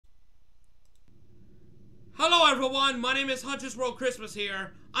Hello everyone, my name is Hunter's World Christmas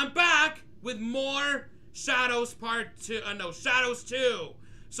here. I'm back with more Shadows Shadows 2.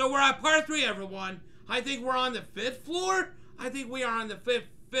 So we're at part 3 everyone. I think we're on the 5th floor? I think we are on the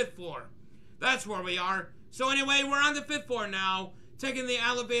fifth floor. That's where we are. So anyway, we're on the 5th floor now. Taking the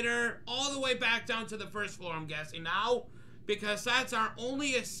elevator all the way back down to the 1st floor, I'm guessing now. Because that's our only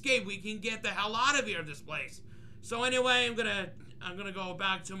escape. We can get the hell out of here, this place. So anyway, I'm gonna go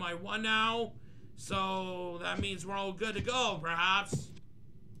back to my 1 now. So that means we're all good to go, perhaps.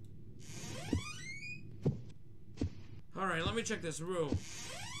 Alright, let me check this room.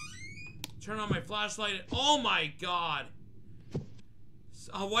 Turn on my flashlight. Oh my god.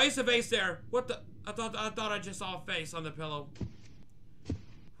 Why is the vase there? What the? I thought I just saw a face on the pillow.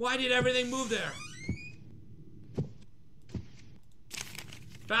 Why did everything move there?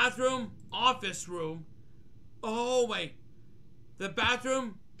 Bathroom, office room. Oh wait. The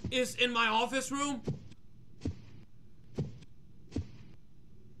bathroom is in my office room?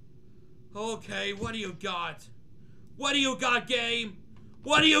 Okay, what do you got? What do you got, game?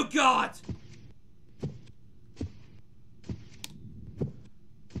 What do you got?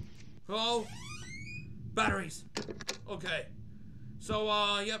 Hello? Batteries. Okay. So,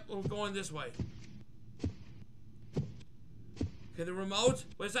 yep, we're going this way. Okay, the remote?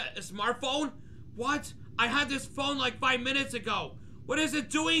 What is that? A smartphone? What? I had this phone like 5 minutes ago. What is it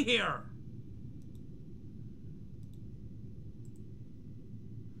doing here?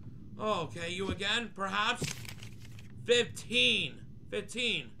 Okay, you again, perhaps? 15.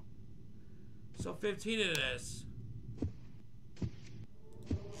 15. So 15 it is.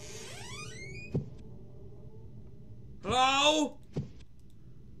 Hello?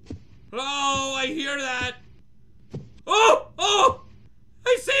 Hello, I hear that. Oh! Oh!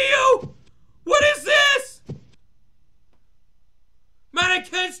 I see you! What is this? Man, I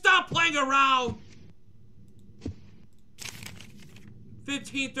can't stop playing around!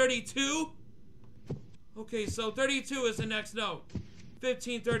 1532? Okay, so 32 is the next note.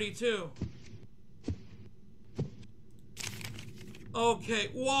 1532. Okay,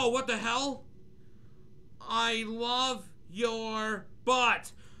 whoa, what the hell? I love your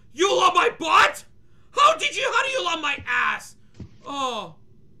butt. You love my butt? How do you love my ass? Oh,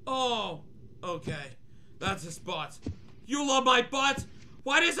 okay. That's his butt. You love my butt?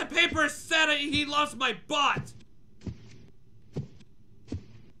 Why does the paper say he loves my butt?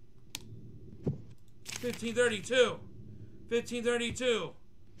 1532. 1532.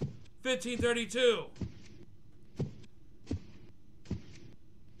 1532.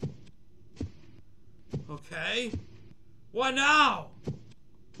 Okay. What now?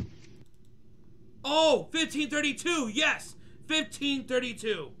 Oh, 1532. Yes.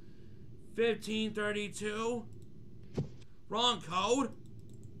 1532. 1532. Wrong code.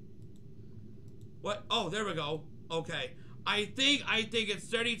 What? Oh, there we go. Okay. I think it's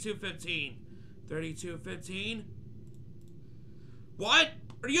 3215. 3215. What?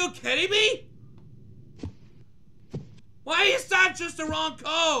 Are you kidding me? Why is that just the wrong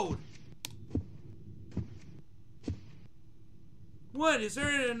code? What? Is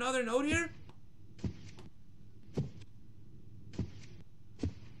there another note here?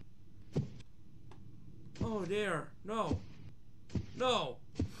 Oh dear. No. No.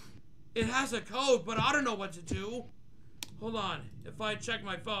 It has a code, but I don't know what to do. Hold on. If I check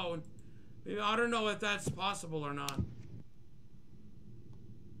my phone, maybe I don't know if that's possible or not.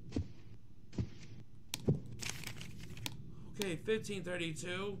 Okay,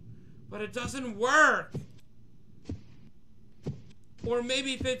 1532. But it doesn't work. Or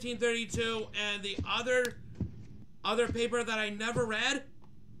maybe 1532 and the other paper that I never read?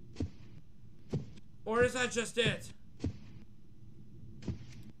 Or is that just it?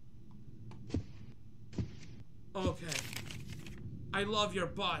 Okay. I love your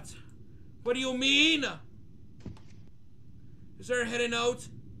butt. What do you mean? Is there a hidden note?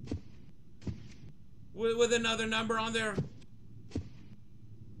 With another number on there?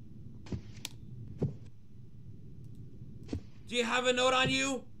 Do you have a note on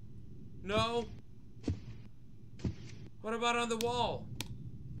you? No? What about on the wall?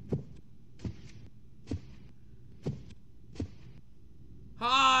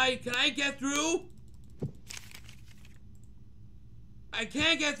 Hi, can I get through? I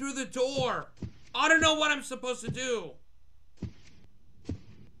can't get through the door. I don't know what I'm supposed to do.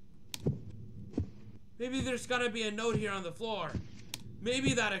 Maybe there's gotta be a note here on the floor.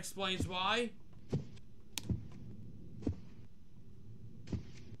 Maybe that explains why.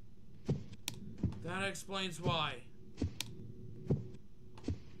 That explains why.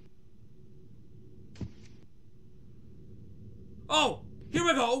 Oh, here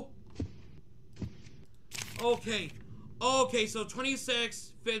we go. Okay. Okay, so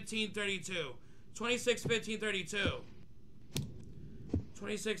 26, 15, 32. 26, 15, 32.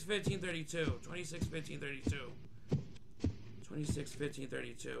 26, 15, 32. 26, 15, 32. 26, 15,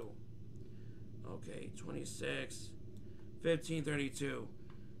 32. Okay, 26, 15, 32.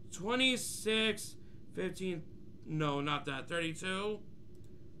 26, 15... No, not that. 32.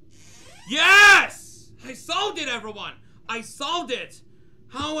 Yes! I solved it, everyone! I solved it!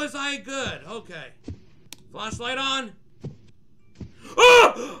 How was I good? Okay. Flashlight on.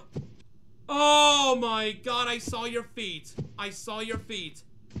 Oh! Oh my god, I saw your feet. I saw your feet.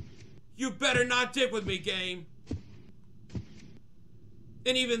 You better not dip with me, game.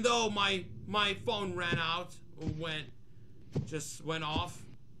 And even though my phone ran out, just went off.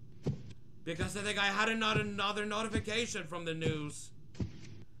 Because I think I had another notification from the news.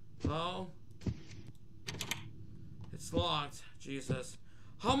 Oh. It's locked. Jesus.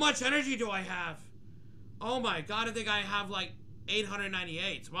 How much energy do I have? Oh my god, I think I have like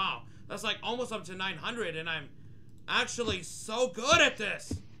 898. Wow. That's like almost up to 900 and I'm actually so good at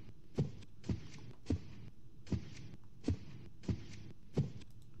this.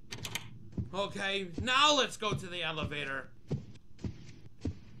 Okay, now let's go to the elevator.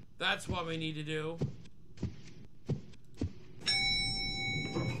 That's what we need to do.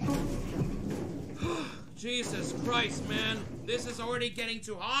 Jesus Christ, man. This is already getting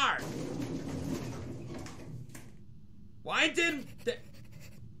too hard. Why did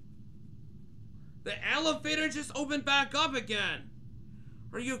the elevator just open back up again?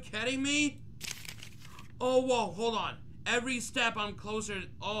 Are you kidding me? Oh, whoa, hold on. Every step I'm closer.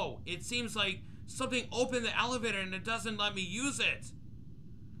 Oh, it seems like something opened the elevator and it doesn't let me use it.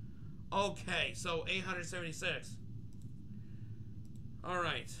 Okay, so 876.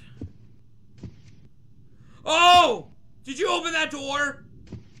 Alright. Oh! Did you open that door?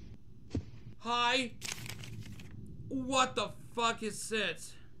 Hi? What the fuck is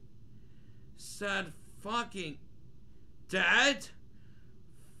it? Said fucking... Dead?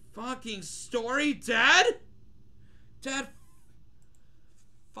 Fucking story? Dead? Dead?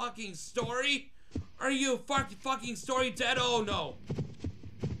 Fucking story? Are you fucking story dead? Oh no.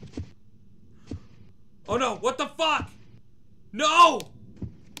 Oh no, what the fuck? No!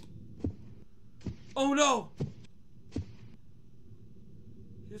 Oh no!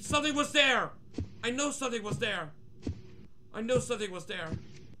 Something was there! I know something was there! I know something was there.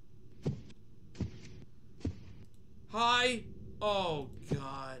 Hi? Oh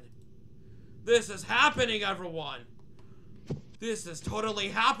god. This is happening, everyone! This is totally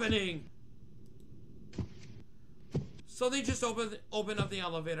happening! So they just opened up the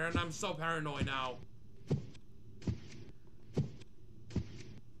elevator and I'm so paranoid now.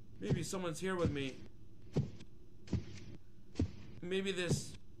 Maybe someone's here with me. Maybe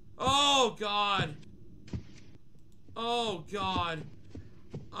this... Oh, God. Oh, God.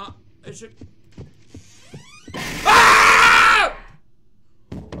 I should... Ah!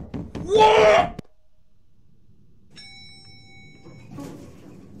 What?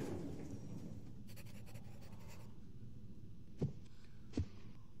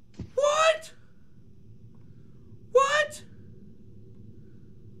 What? What?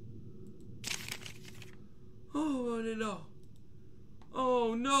 Oh, no.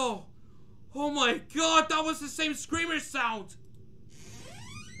 Oh, no. Oh, my God. That was the same screamer sound.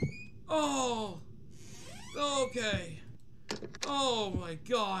 Oh. Okay. Oh, my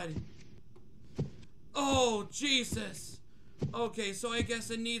God. Oh, Jesus. Okay, so I guess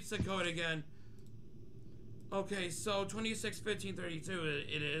it needs the code again. Okay, so 26, 15, 32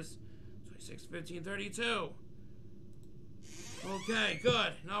 it is. 26, 15, 32. Okay,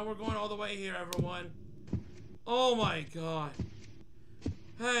 good. Now we're going all the way here, everyone. Oh my god.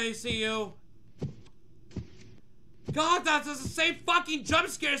 Hey, see you. God, that's the same fucking jump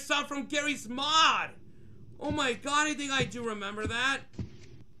scare sound from Gary's mod. Oh my god, I think I do remember that.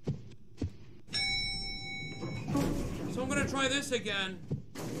 So I'm gonna try this again.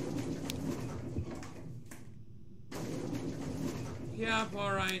 Yep,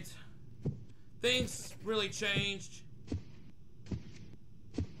 alright. Things really changed.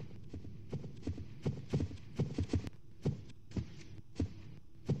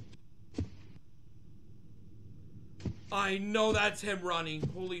 I know that's him running.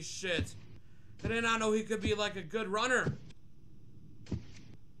 Holy shit. I did not know he could be like a good runner.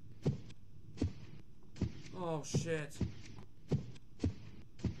 Oh shit.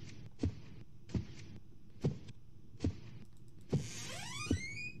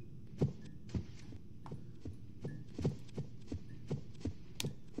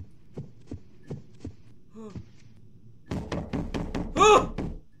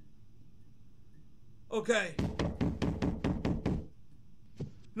 Okay.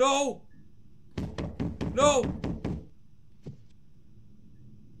 No! No!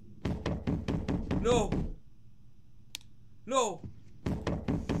 No! No!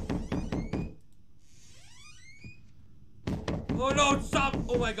 Oh no, stop!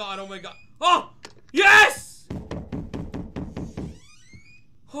 Oh my god, oh my god. Oh! Yes!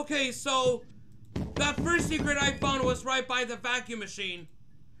 Okay, so that first secret I found was right by the vacuum machine.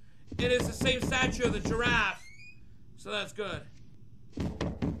 It is the same statue of the giraffe. So that's good.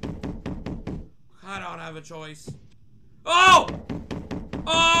 I don't have a choice. Oh!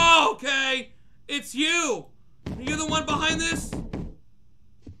 Oh, okay. It's you. Are you the one behind this?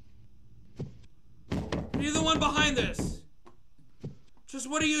 Are you the one behind this? Just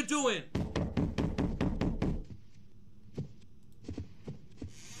what are you doing?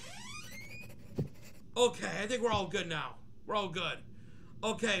 Okay, I think we're all good now. We're all good.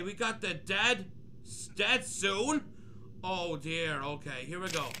 Okay, we got the dead soon? Oh dear, okay, here we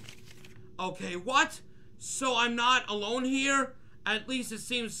go. Okay, what? So I'm not alone here? At least it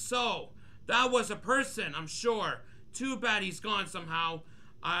seems so. That was a person, I'm sure. Too bad he's gone somehow.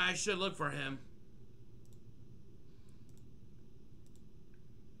 I should look for him.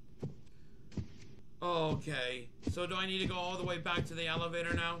 Okay, so do I need to go all the way back to the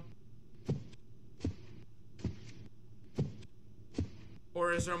elevator now?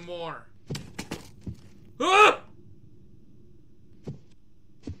 Or is there more? Ah!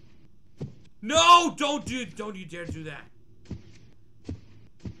 No! Don't you dare do that.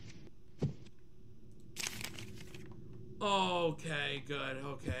 Okay, good.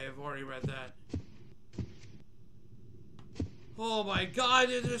 Okay, I've already read that. Oh my god,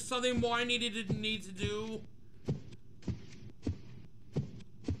 is there something more I need to do?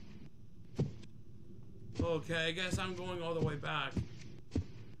 Okay, I guess I'm going all the way back.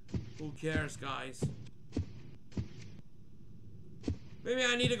 Who cares, guys? Maybe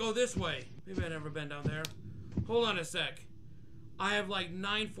I need to go this way. Maybe I've never been down there. Hold on a sec. I have like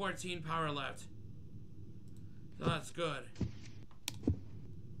 914 power left. So that's good.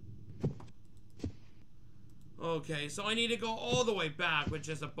 Okay, so I need to go all the way back, which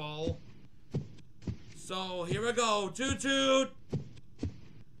is a ball. So here we go. Toot toot!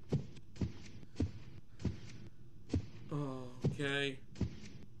 Okay.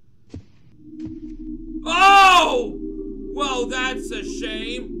 Oh! Well, that's a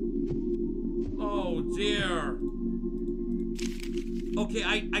shame. Oh, dear. Okay,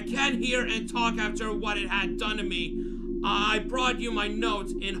 I can't hear and talk after what it had done to me. I brought you my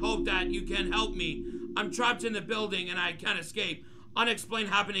notes in hope that you can help me. I'm trapped in the building and I can't escape. Unexplained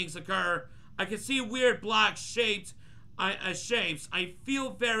happenings occur. I can see weird black shapes. I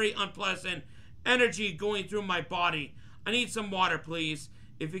feel very unpleasant energy going through my body. I need some water, please.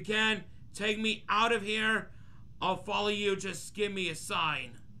 If you can, take me out of here. I'll follow you. Just give me a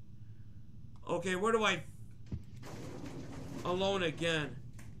sign. Okay, where do I... Alone again.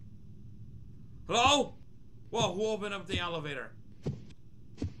 Hello? Whoa, who opened up the elevator?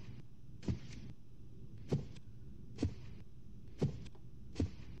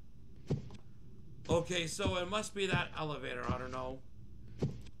 Okay, so it must be that elevator. I don't know.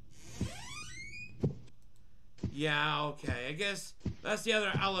 Yeah, okay. I guess that's the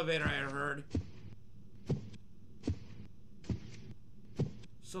other elevator I heard.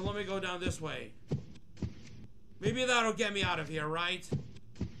 So let me go down this way. Maybe that'll get me out of here, right?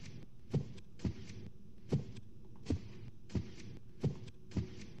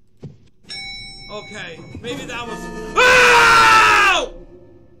 Okay, maybe that was... Oh!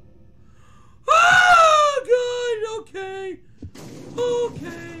 Oh, God, okay.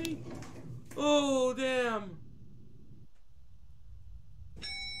 Okay. Oh, damn.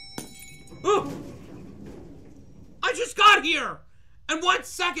 Oh! I just got here! And 1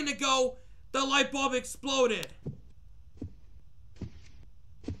 second ago, the light bulb exploded.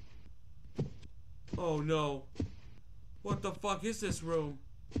 Oh no. What the fuck is this room?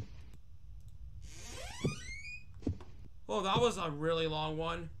 Oh, that was a really long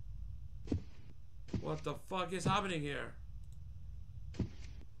one. What the fuck is happening here?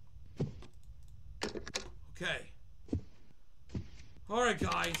 Okay. Alright,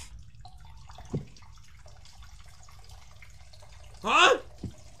 guys. Huh?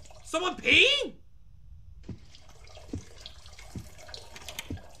 Someone peeing?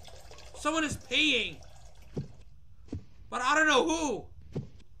 Someone is peeing. But I don't know who.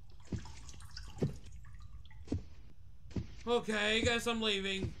 Okay, I guess I'm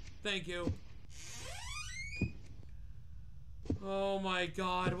leaving. Thank you. Oh my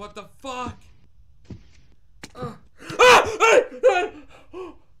god, what the fuck?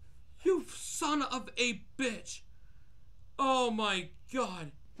 You son son of a bitch. Oh my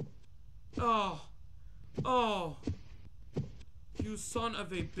god. Oh. Oh. You son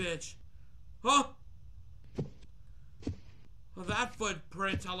of a bitch. Huh? Well, that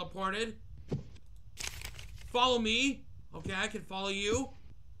footprint teleported. Follow me. Okay, I can follow you.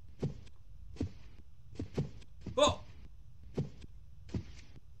 Oh.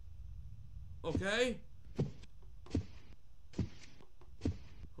 Okay.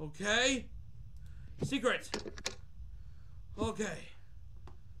 Okay. Secret. Okay.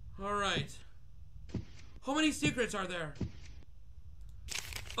 Alright. How many secrets are there?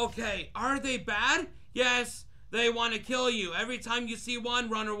 Okay, are they bad? Yes, they want to kill you. Every time you see one,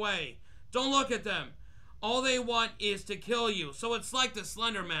 run away. Don't look at them. All they want is to kill you. So it's like the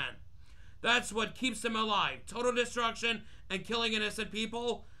Slender Man. That's what keeps them alive. Total destruction and killing innocent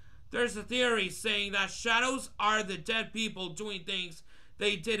people. There's a theory saying that shadows are the dead people doing things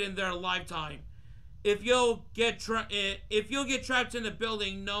they did in their lifetime. If you'll get trapped in a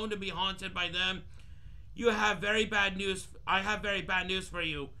building known to be haunted by them, you have very bad news. I have very bad news for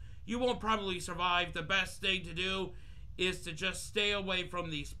you. You won't probably survive. The best thing to do is to just stay away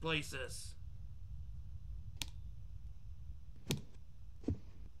from these places.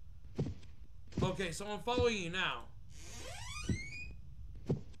 Okay, so I'm following you now.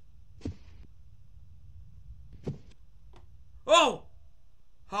 Oh!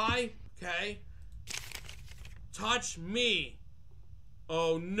 Hi. Okay. Touch me.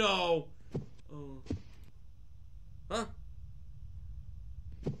 Oh no. Oh. Huh?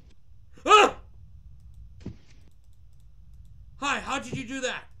 Ah! Hi, how did you do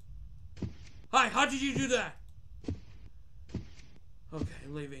that? Hi, how did you do that? Okay,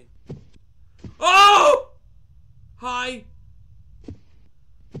 I'm leaving. Oh! Hi.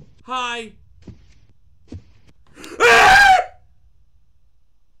 Hi. Ah!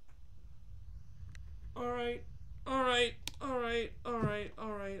 Alright. Alright. Alright. Alright.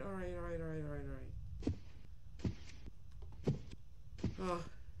 Alright. Alright. Alright.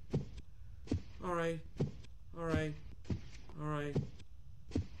 Alright. Alright. Alright. Alright. Alright.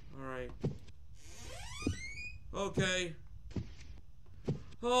 Alright. Okay.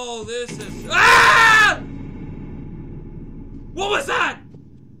 Oh, this is... Ah! What was that?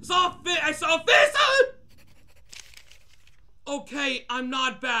 I saw a fist! Okay, I'm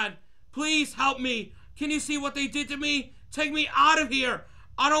not bad. Please help me. Can you see what they did to me? Take me out of here.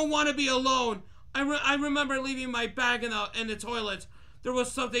 I don't want to be alone. I remember leaving my bag in the toilet. There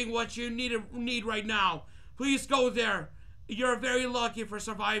was something what you need right now. Please go there. You're very lucky for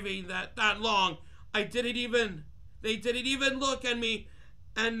surviving that long. They didn't even look at me,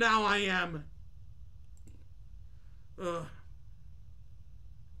 and now I am.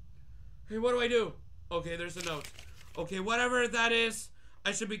 Hey, what do I do? Okay, there's a note. Okay, whatever that is,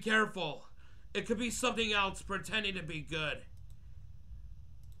 I should be careful. It could be something else pretending to be good.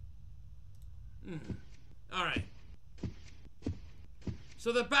 Alright.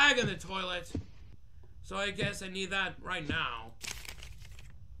 So the bag in the toilet. So I guess I need that right now.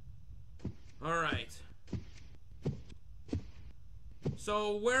 Alright.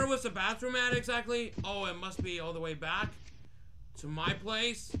 So where was the bathroom at exactly? Oh, it must be all the way back to my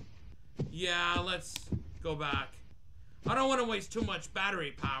place. Yeah, let's go back. I don't want to waste too much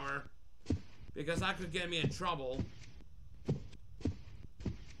battery power, because that could get me in trouble.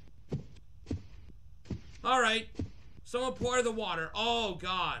 Alright. Someone pour the water. Oh,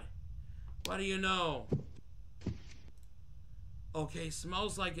 God. What do you know? Okay,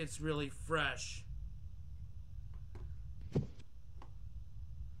 smells like it's really fresh.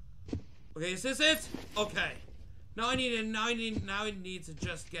 Okay, is this it? Okay. Now I need to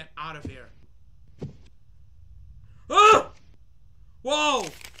just get out of here. Ah! Whoa!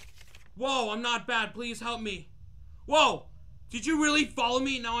 Whoa, I'm not bad. Please help me. Whoa! Did you really follow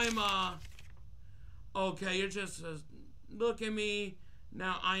me? Now I'm, okay, you're just, look at me.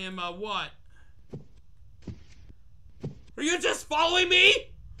 Now I am, what? Are you just following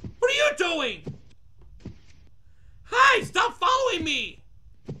me? What are you doing? Hey, stop following me!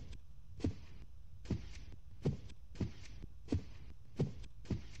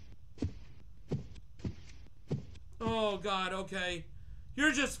 Oh, God, okay.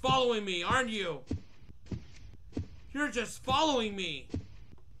 You're just following me, aren't you? You're just following me.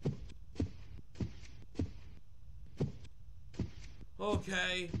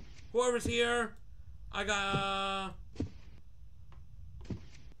 Okay. Whoever's here, I got...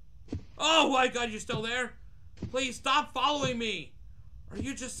 Oh my God, you're still there? Please stop following me. Are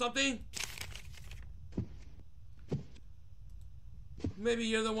you just something? Maybe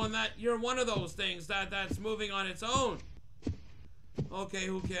you're the one you're one of those things that's moving on its own. Okay,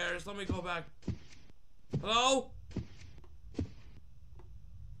 who cares? Let me go back. Hello?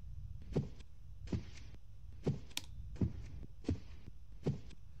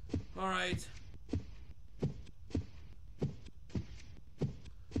 Alright.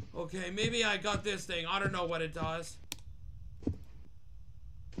 Okay, maybe I got this thing. I don't know what it does.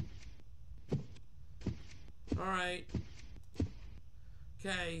 Alright.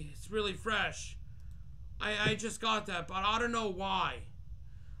 Okay, it's really fresh. I just got that, but I don't know why.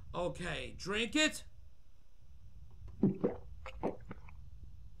 Okay, drink it.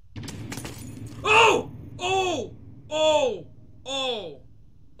 Oh! Oh! Oh! Oh!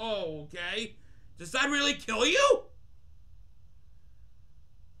 Oh, okay. Does that really kill you?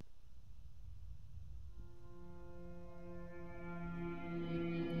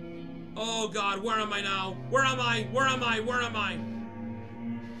 Oh God, where am I now? Where am I? Where am I? Where am I?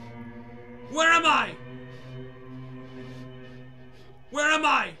 Where am I? Where am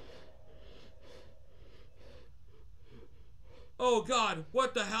I? Oh God,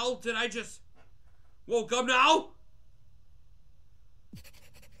 what the hell? Did I just woke up now?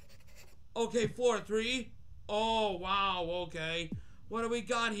 Okay, floor 3. Oh, wow, okay. What do we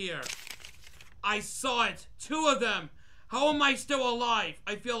got here? I saw it. 2 of them. How am I still alive?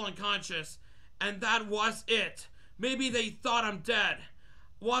 I feel unconscious. And that was it. Maybe they thought I'm dead.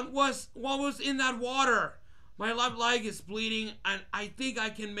 What was in that water? My left leg is bleeding, and I think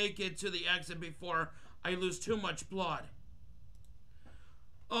I can make it to the exit before I lose too much blood.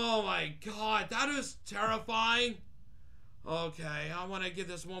 Oh my God, that is terrifying. Okay, I want to give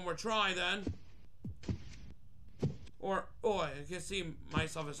this one more try then. Or, oh, I can see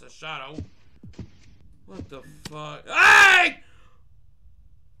myself as a shadow. What the fuck? Hey!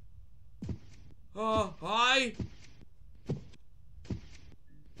 Hi?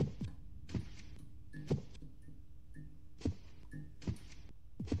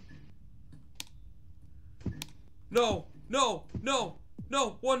 No, no, no,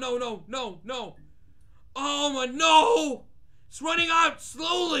 no, oh, no, no, no, no. Oh my, no! It's running out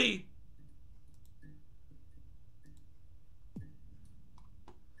slowly!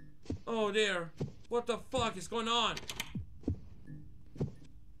 Oh dear. What the fuck is going on?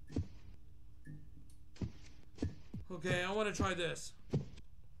 Okay, I want to try this.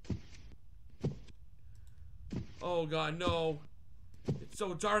 Oh God, no. It's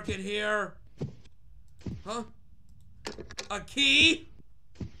so dark in here. Huh? A key?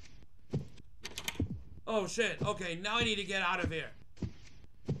 Oh shit, okay, now I need to get out of here.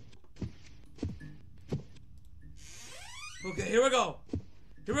 Okay, here we go.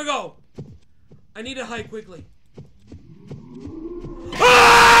 Here we go. I need to hide quickly.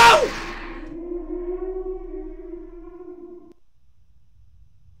 Oh!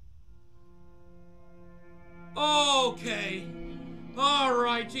 Okay.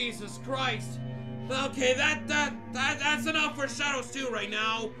 Alright, Jesus Christ. Okay, that's enough for Shadows 2 right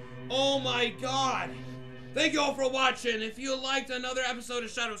now. Oh my God. Thank you all for watching. If you liked another episode of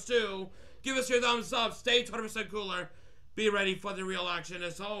Shadows 2, give us your thumbs up. Stay 20% cooler. Be ready for the real action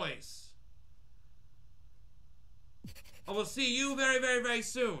as always. I will see you very, very, very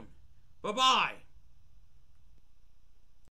soon. Bye-bye.